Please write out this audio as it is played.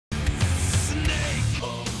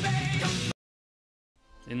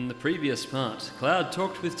In the previous part, Cloud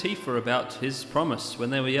talked with Tifa about his promise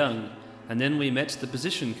when they were young, and then we met the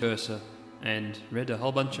position cursor, and read a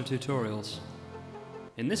whole bunch of tutorials.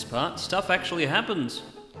 In this part, stuff actually happens.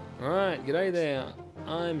 Alright, g'day there.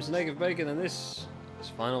 I'm Snake of Bacon, and this is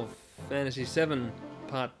Final Fantasy VII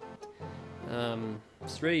part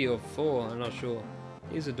 3 or 4, I'm not sure.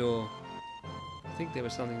 Here's a door. I think there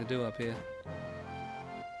was something to do up here.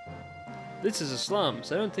 This is a slum,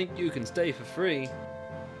 so I don't think you can stay for free.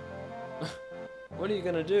 What are you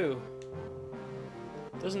gonna do?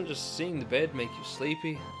 Doesn't just seeing the bed make you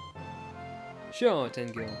sleepy? Sure,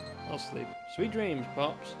 Tengil, I'll sleep. Sweet dreams,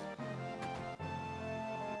 Pops.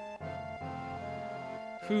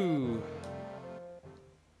 Whew.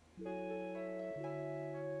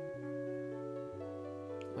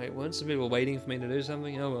 Wait, weren't some people waiting for me to do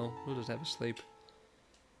something? Oh well, we'll just have a sleep.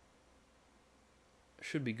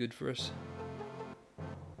 Should be good for us.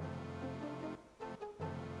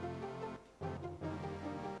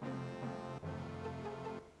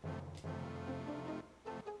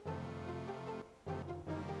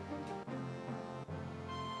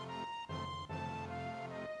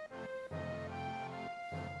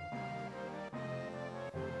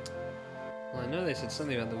 Well, I know they said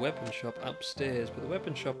something about the weapon shop upstairs, but the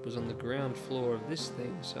weapon shop was on the ground floor of this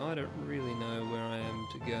thing, so I don't really know where I am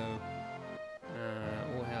to go,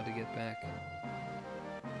 or how to get back.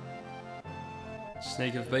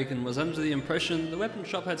 Snake of Bacon was under the impression the weapon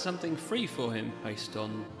shop had something free for him, based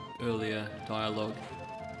on earlier dialogue.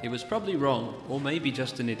 He was probably wrong, or maybe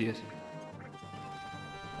just an idiot.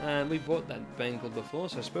 And we bought that bangle before,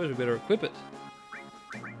 so I suppose we better equip it.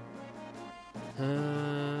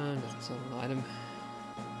 That's not an item.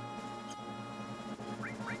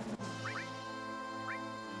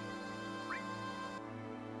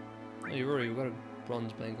 Oh, you've already got a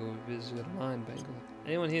bronze bangle, Viz got an iron bangle.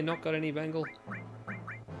 Anyone here not got any bangle?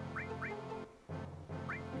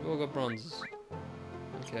 We've all got bronzes.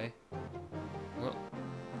 Okay. Well,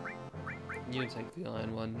 you take the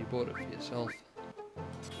iron one, you bought it for yourself.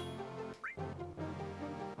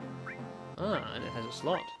 Ah, and it has a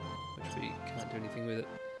slot, which we can't do anything with it.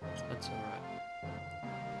 That's alright.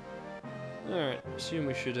 Alright, assume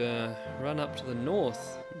we should run up to the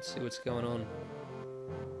north and see what's going on.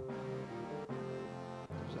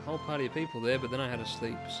 There's a whole party of people there, but then I had to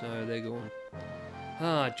sleep, so they're gone.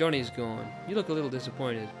 Ah, Johnny's gone. You look a little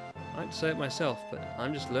disappointed. I'd say it myself, but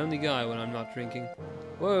I'm just a lonely guy when I'm not drinking.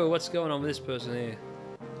 Whoa, what's going on with this person here?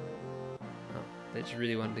 Oh, they just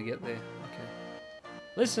really wanted to get there. Okay.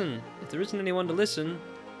 Listen, if there isn't anyone to listen,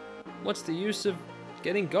 what's the use of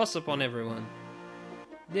getting gossip on everyone?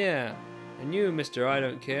 Yeah, and you, Mr. I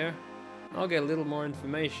Don't Care, I'll get a little more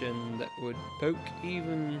information that would poke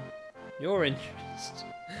even your interest.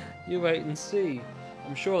 You wait and see.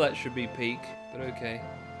 I'm sure that should be peak, but okay.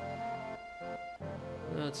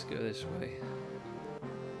 Let's go this way.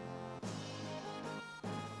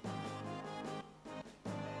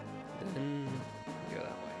 Then go that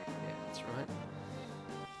way. Yeah, that's right.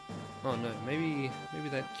 Oh no, maybe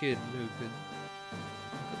that kid who could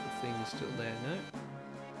look at the thing is still there. No?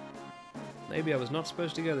 Maybe I was not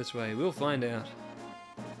supposed to go this way. We'll find out.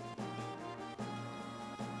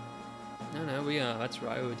 No, we are. That's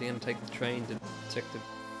right. We're going to take the train to Sector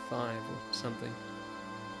 5 or something.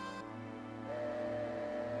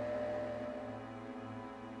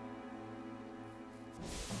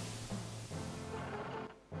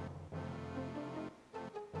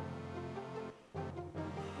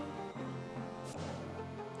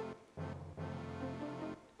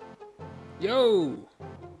 Yo!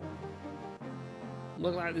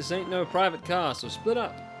 Look like this ain't no private car, so split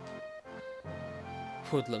up.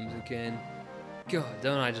 Hoodlums again. God,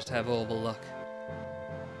 don't I just have all the luck.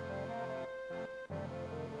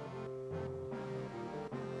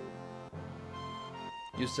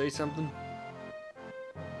 You say something?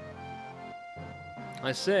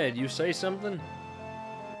 I said, you say something?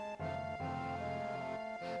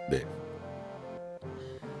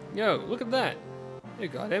 Yo, look at that.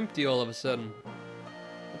 It got empty all of a sudden.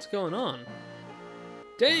 What's going on?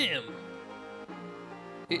 Damn!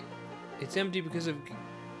 It's empty because of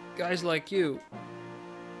guys like you.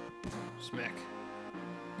 Smack.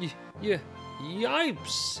 Yeah,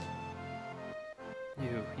 yipes!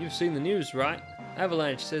 You've seen the news, right?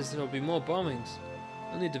 Avalanche says there'll be more bombings.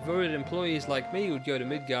 Only devoted employees like me would go to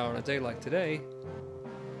Midgar on a day like today.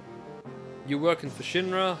 You working for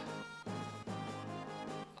Shinra?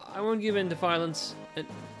 I won't give in to violence. And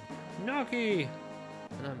Noki!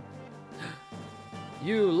 And I'm...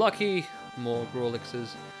 You lucky! More Grawlixes.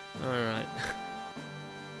 Alright.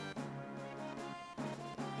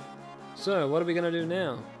 So, what are we gonna do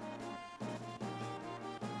now?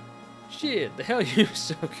 Shit, the hell are you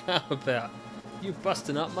so calm about? You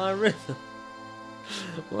busting up my rhythm.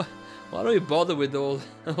 Why do we bother with all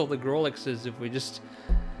the Grolixes if we just...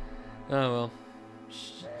 Oh well.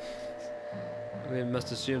 We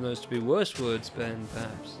must assume those to be worse words, Ben,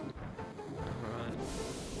 perhaps. Alright.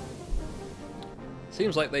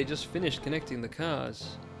 Seems like they just finished connecting the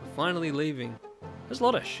cars. We're finally leaving. There's a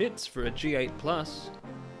lot of shits for a G8 Plus.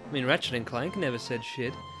 I mean, Ratchet and Clank never said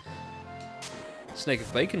shit. Snake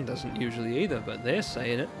of Bacon doesn't usually either, but they're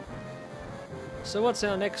saying it. So what's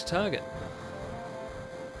our next target?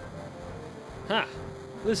 Ha!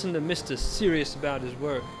 Listen to Mr. Serious about his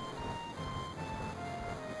work.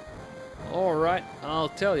 Alright, I'll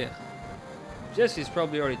tell you. Jesse's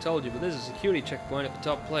probably already told you, but there's a security checkpoint at the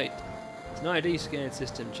top plate. It's an ID scan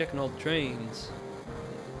system checking all the trains,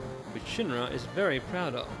 which Shinra is very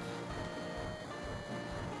proud of.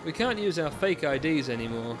 We can't use our fake IDs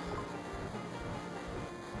anymore.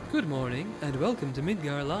 Good morning and welcome to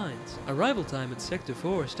Midgar Lines. Arrival time at Sector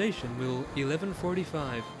 4 station will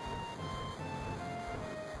 11:45.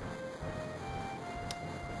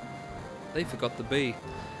 They forgot the B.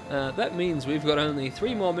 That means we've got only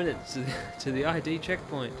 3 more minutes to the ID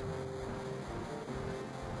checkpoint.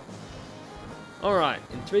 Alright,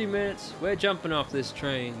 in 3 minutes, we're jumping off this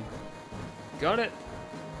train. Got it?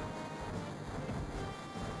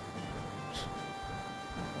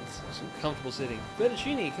 That's some comfortable sitting.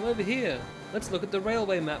 Fettuccine, come over here. Let's look at the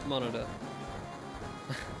railway map monitor.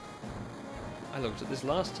 I looked at this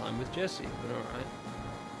last time with Jesse, but alright.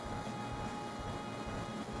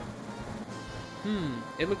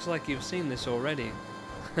 It looks like you've seen this already.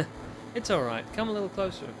 It's alright, come a little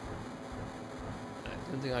closer.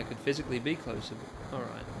 I don't think I could physically be closer, but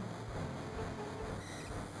alright.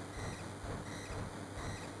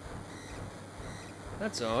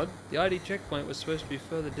 That's odd. The ID checkpoint was supposed to be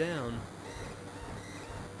further down.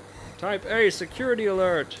 Type A security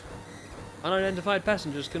alert! Unidentified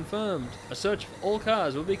passengers confirmed. A search for all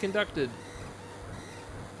cars will be conducted.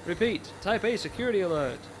 Repeat, Type A security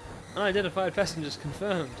alert. Unidentified passengers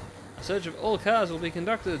confirmed. A search of all cars will be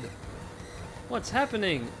conducted. What's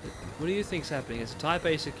happening? What do you think's happening? It's a Type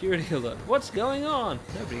A security alert. What's going on?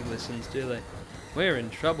 Nobody listens, do they? We're in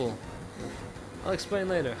trouble. I'll explain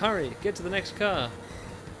later. Hurry, get to the next car.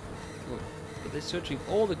 Oh, but they're searching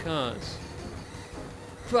all the cars.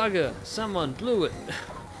 Bugger! Someone blew it.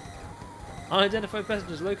 Unidentified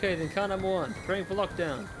passengers located in car number 1. Preparing for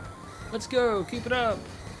lockdown. Let's go. Keep it up.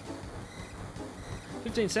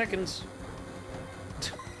 15 seconds.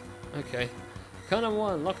 Okay. Car number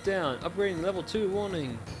 1, locked down. Upgrading level 2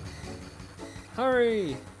 warning.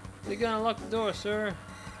 Hurry! They're gonna lock the door, sir.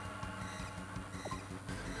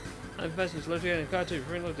 I'm passengers located in car 2,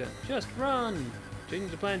 preparing lockdown. Just run! Changing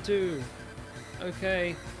to plan 2.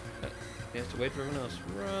 Okay. You have to wait for everyone else.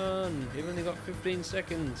 Run! You've only got 15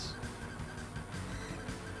 seconds.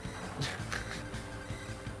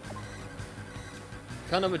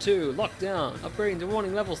 Car number 2, locked down. Upgrading to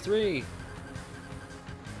warning level 3.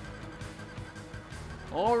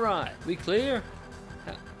 Alright, we clear?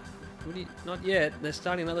 Not yet. They're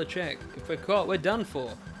starting another check. If we're caught, we're done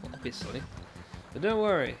for. Obviously. But don't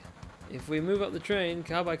worry. If we move up the train,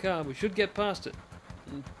 car by car, we should get past it.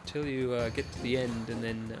 Until you get to the end and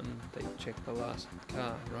then they check the last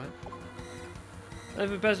car, right?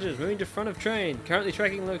 Over passengers, moving to front of train. Currently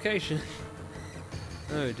tracking location.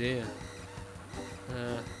 Oh dear.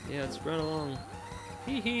 Yeah, let's run along.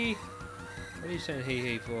 Hee hee. What are you saying hee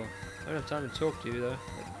hee for? I don't have time to talk to you though.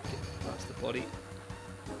 Let's get past the body.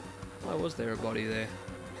 Why was there a body there?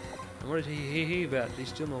 And what is he hee hee about? Did he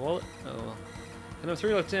steal my wallet? Oh well. Car number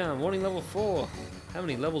 3 locked down. Warning level 4. How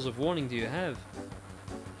many levels of warning do you have?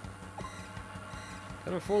 Car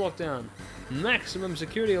number 4 locked down. Maximum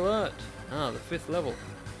security alert. Ah, the 5th level.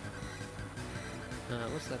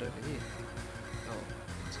 What's that over here? Oh,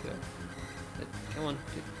 let's go. Come on,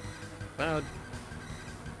 Cloud.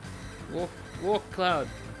 Walk, Cloud.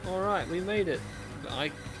 Alright, we made it. But I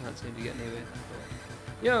can't seem to get anywhere.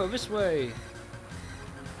 Yo, this way.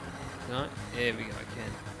 No, there we go, I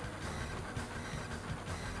can.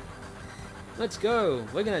 Let's go.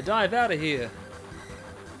 We're gonna dive out of here.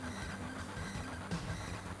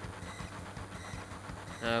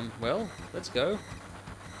 Well, let's go.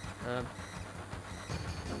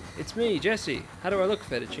 It's me, Jesse. How do I look,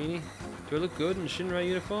 Fettuccine? Do I look good in a Shinra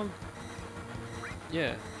uniform?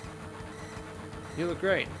 Yeah. You look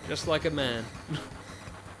great, just like a man.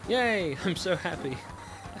 Yay! I'm so happy.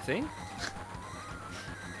 I think?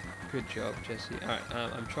 Good job, Jesse. Alright,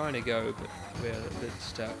 I'm trying to go, but we're a bit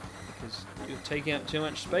stuck. Because you're taking up too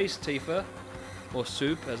much space, Tifa. Or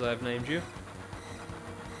Soup, as I've named you.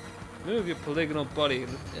 Move your polygonal body.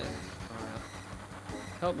 Yeah.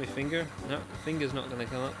 Help me, finger. No, the finger's not going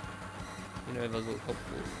to come up. You know, those little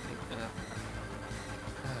helpful things.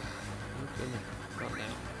 Not now.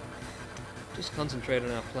 Just concentrate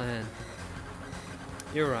on our plan.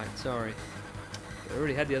 You're right, sorry. I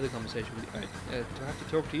already had the other conversation with you. Right, do I have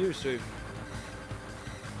to talk to you, Sue?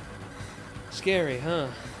 Scary, huh?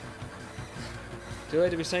 Too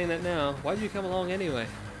late to be saying that now. Why did you come along anyway?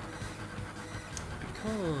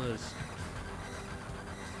 Because...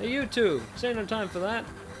 Hey, you two! This ain't no time for that!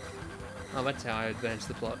 Oh, that's how I advance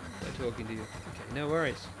the plot, by talking to you. Okay, no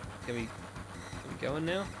worries. Can we go in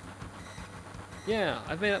now? Yeah,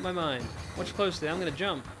 I've made up my mind. Watch closely, I'm gonna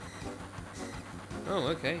jump. Oh,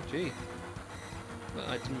 okay, gee. But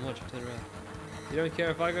I didn't watch you turn around. You don't care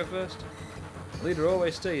if I go first? The leader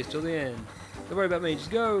always stays till the end. Don't worry about me, just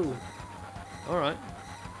go! Alright.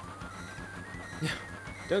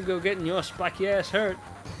 Don't go getting your spiky ass hurt.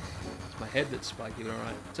 It's my head that's spiky, but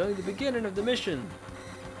alright. It's only the beginning of the mission.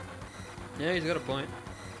 Yeah, he's got a point.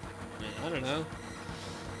 I don't know.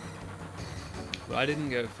 But I didn't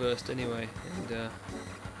go first anyway, and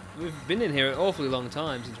we've been in here an awfully long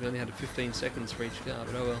time since we only had 15 seconds for each car,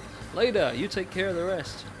 but oh well. Later, you take care of the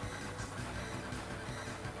rest.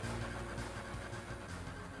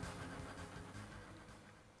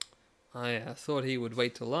 I thought he would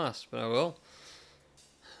wait till last, but oh well.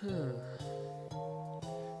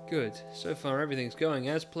 Good. So far everything's going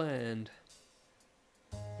as planned.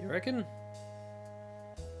 You reckon?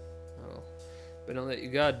 Oh, but don't let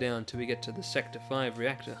your guard down till we get to the Sector 5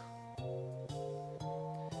 reactor.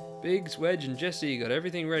 Biggs, Wedge and Jesse got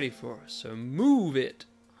everything ready for us, so move it!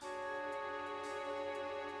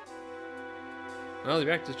 Well, the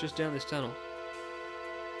reactor's just down this tunnel.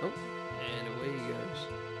 Oh, and away he goes.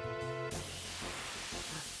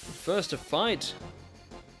 First, a fight!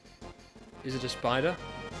 Is it a spider?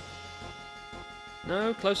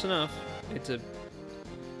 No, close enough. It's a...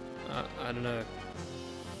 I don't know.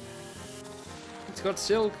 It's got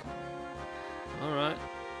silk! Alright.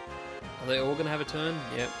 Are they all gonna have a turn?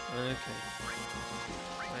 Yep, okay.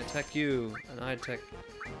 I attack you, and I attack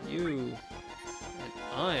you, and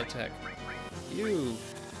I attack you.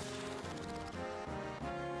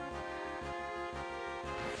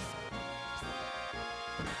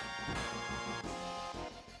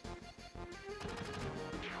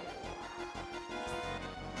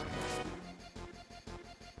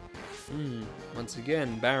 Once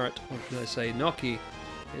again, Barrett, or should I say Noki,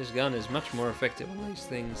 his gun is much more effective on these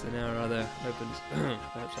things than our other weapons.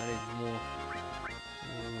 Perhaps I need more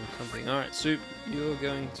something. Alright, Soup, you're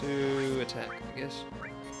going to attack, I guess.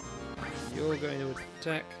 You're going to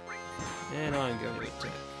attack, and I'm going to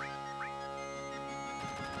attack.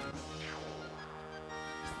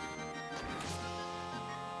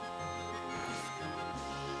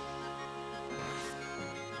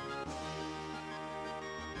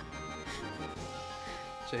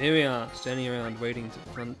 So here we are, standing around waiting to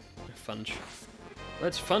funch.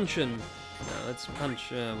 Let's function! No, let's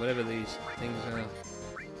punch whatever these things are.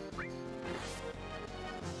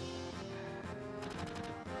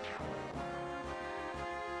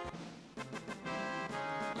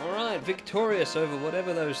 Alright, victorious over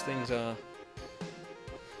whatever those things are.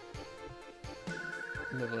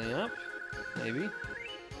 Leveling up? Maybe.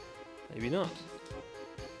 Maybe not.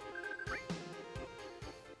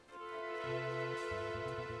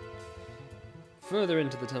 Further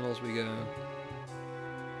into the tunnels we go.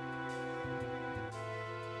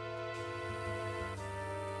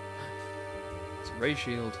 It's a ray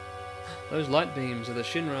shield. Those light beams are the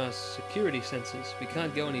Shinra's security sensors. We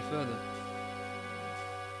can't go any further.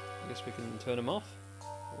 I guess we can turn them off?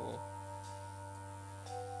 Or...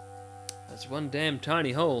 That's one damn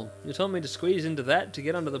tiny hole. You told me to squeeze into that to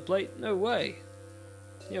get under the plate? No way!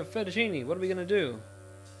 Yo, Fettuccine, what are we gonna do?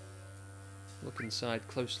 Look inside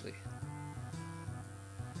closely.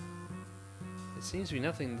 There seems to be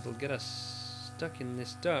nothing that'll get us stuck in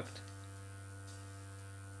this duct.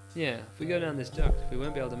 Yeah, if we go down this duct, we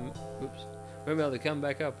won't be able to... Oops. We won't be able to come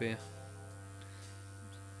back up here.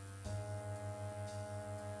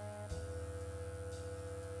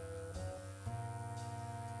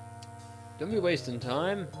 Don't be wasting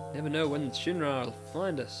time. Never know when Shinra will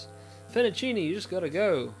find us. Fettuccine, you just gotta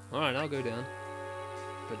go. Alright, I'll go down.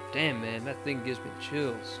 But damn, man, that thing gives me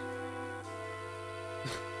chills.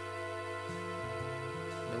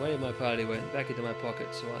 The way my party went back into my pocket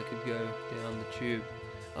so I could go down the tube.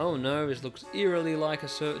 Oh no, this looks eerily like a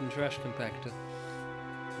certain trash compactor.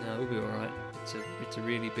 No, we'll be alright. It's a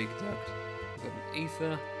really big duct. We've got an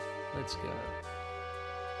ether. Let's go.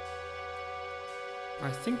 I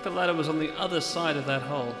think the ladder was on the other side of that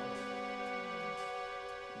hole.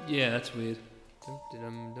 Yeah, that's weird.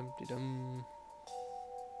 Dum-de-dum, dum-de-dum.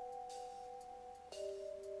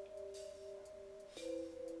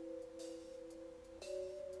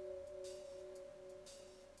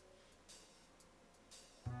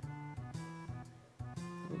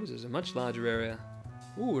 Oh, this is a much larger area.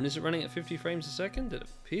 Ooh, and is it running at 50 frames a second? It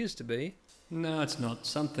appears to be. No, it's not.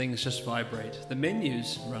 Some things just vibrate. The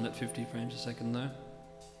menus run at 50 frames a second, though.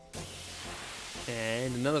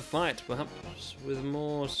 And another fight, perhaps with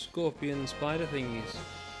more scorpion spider thingies.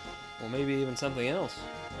 Or maybe even something else.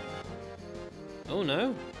 Oh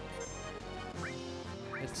no!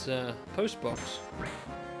 It's a post box.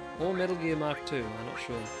 Or Metal Gear Mark II, I'm not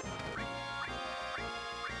sure.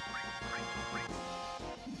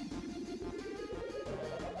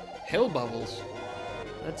 Hell bubbles!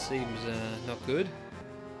 That seems not good.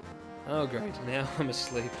 Oh great, now I'm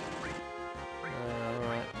asleep.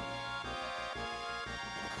 Alright.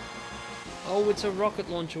 Oh, it's a rocket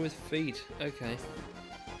launcher with feet. Okay.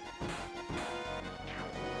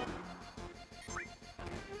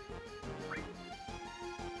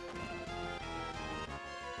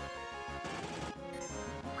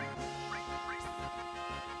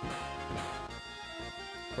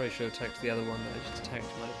 Probably should have attacked the other one that I just attacked.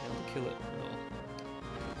 Might have been able to kill it.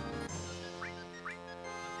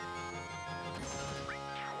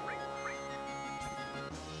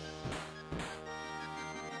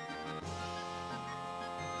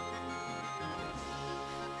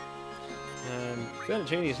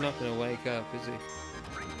 Fettuccine's not going to wake up, is he?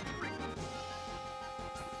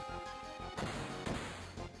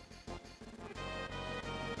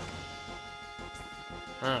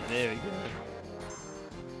 Ah, there we go.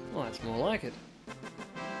 Well, that's more like it.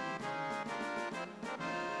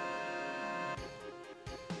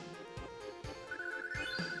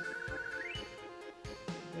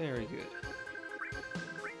 Very good.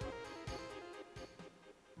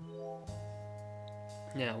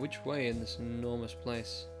 Now, which way in this enormous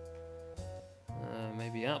place?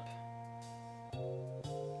 Maybe up?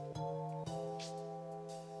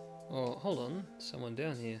 Oh, hold on. Someone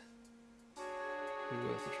down here. Be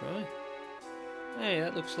worth a try. Hey,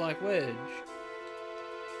 that looks like Wedge.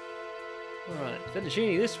 Alright,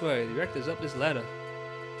 Fettuccine this way. The reactor's up this ladder.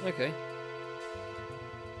 Okay.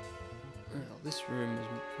 Well, this room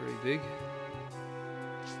isn't very big.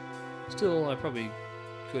 Still, I probably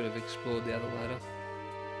could have explored the other ladder.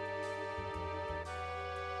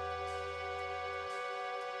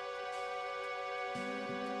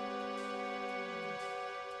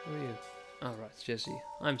 Who are you? Oh, right, it's Jesse.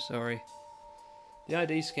 I'm sorry. The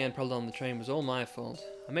ID scan problem on the train was all my fault.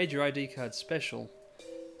 I made your ID card special,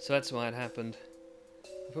 so that's why it happened.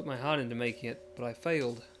 I put my heart into making it, but I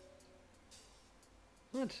failed.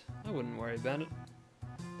 What? I wouldn't worry about it.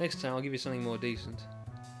 Next time I'll give you something more decent.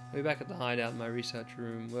 I'll be back at the hideout in my research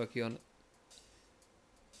room, working on it.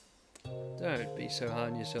 Don't be so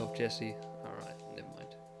hard on yourself, Jesse. Alright, never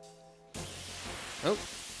mind. Oh!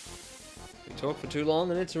 We talk for too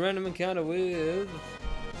long and it's a random encounter with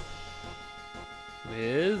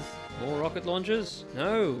more rocket launchers?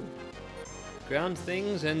 No! Ground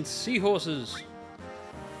things and seahorses!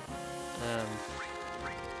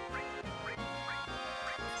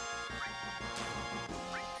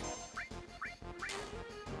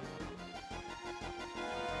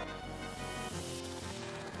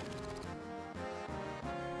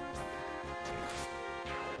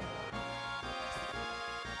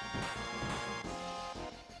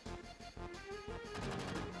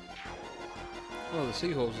 Oh, the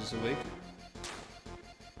seahorses are weak.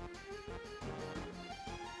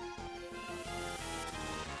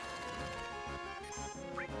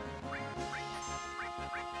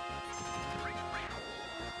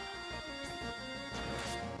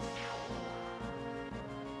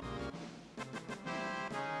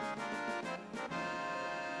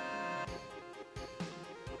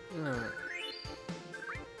 Alright.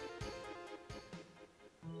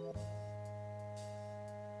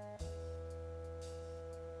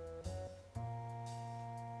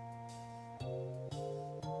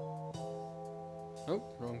 Oh,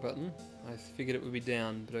 wrong button. I figured it would be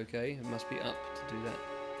down, but okay, it must be up to do that.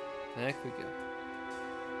 Back we go.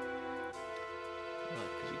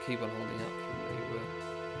 Right, because you keep on holding up from where you were.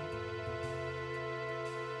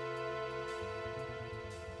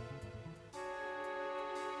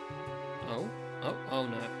 Oh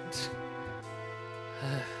no.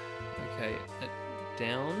 Okay,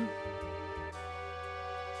 down.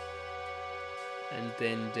 And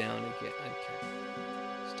then down again, okay.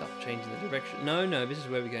 Stop changing the direction. No, this is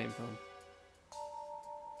where we came from.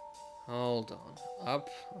 Hold on. Up.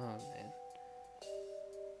 Oh, man.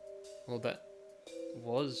 Well, that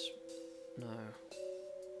was... No.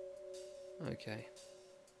 Okay.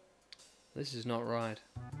 This is not right.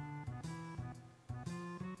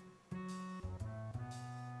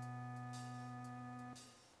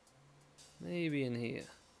 Maybe in here.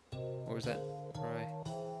 Or is that where I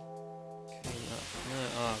came up? No,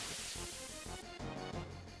 oh,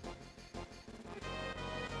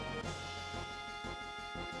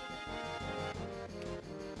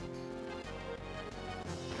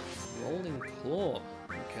 Rolling claw.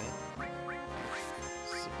 Okay.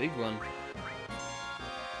 This is a big one.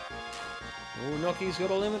 Oh, Nocky's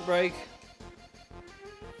got a limit break.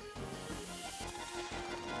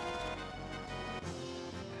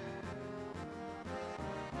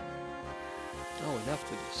 Oh, enough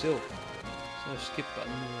with the silk. There's no skip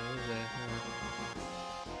button, is there?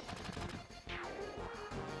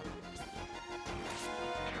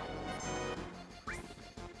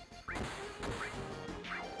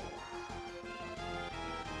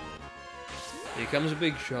 Here comes a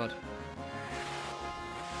big shot.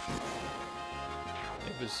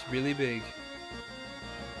 It was really big.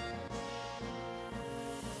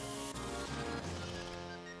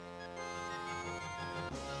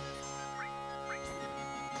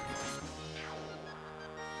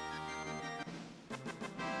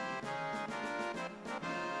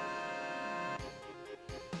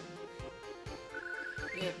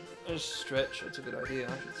 Yeah, just stretch. That's a good idea.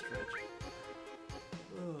 I should stretch.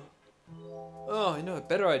 Oh, you know what a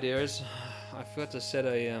better idea is? I forgot to set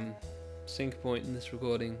a sync point in this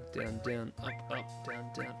recording. Down, down, up, up, down,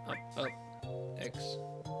 down, up, up, X.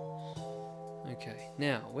 Okay,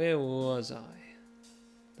 now, where was I?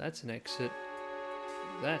 That's an exit.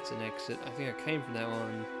 That's an exit. I think I came from that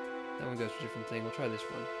one. That one goes for a different thing. We'll try this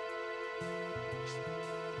one.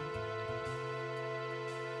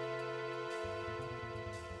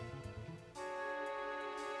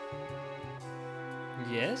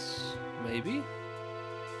 Yes, maybe.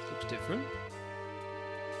 Looks different.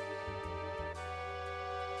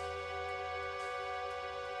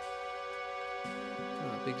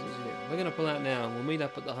 Alright, Biggs is here. We're gonna pull out now and we'll meet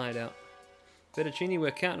up at the hideout. Fettuccine,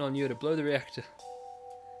 we're counting on you to blow the reactor.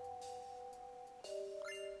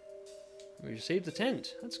 We received the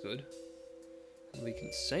tent. That's good. And we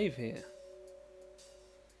can save here.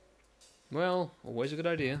 Well, always a good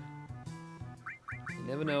idea. You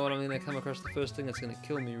never know what I'm going to come across the first thing that's going to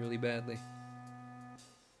kill me really badly.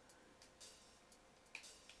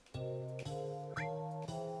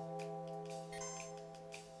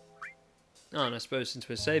 Oh, and I suppose since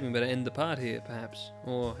we're saving, better end the part here, perhaps.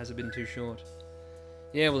 Or has it been too short?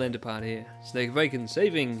 Yeah, we'll end the part here. Snake Bacon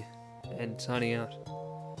saving and signing out.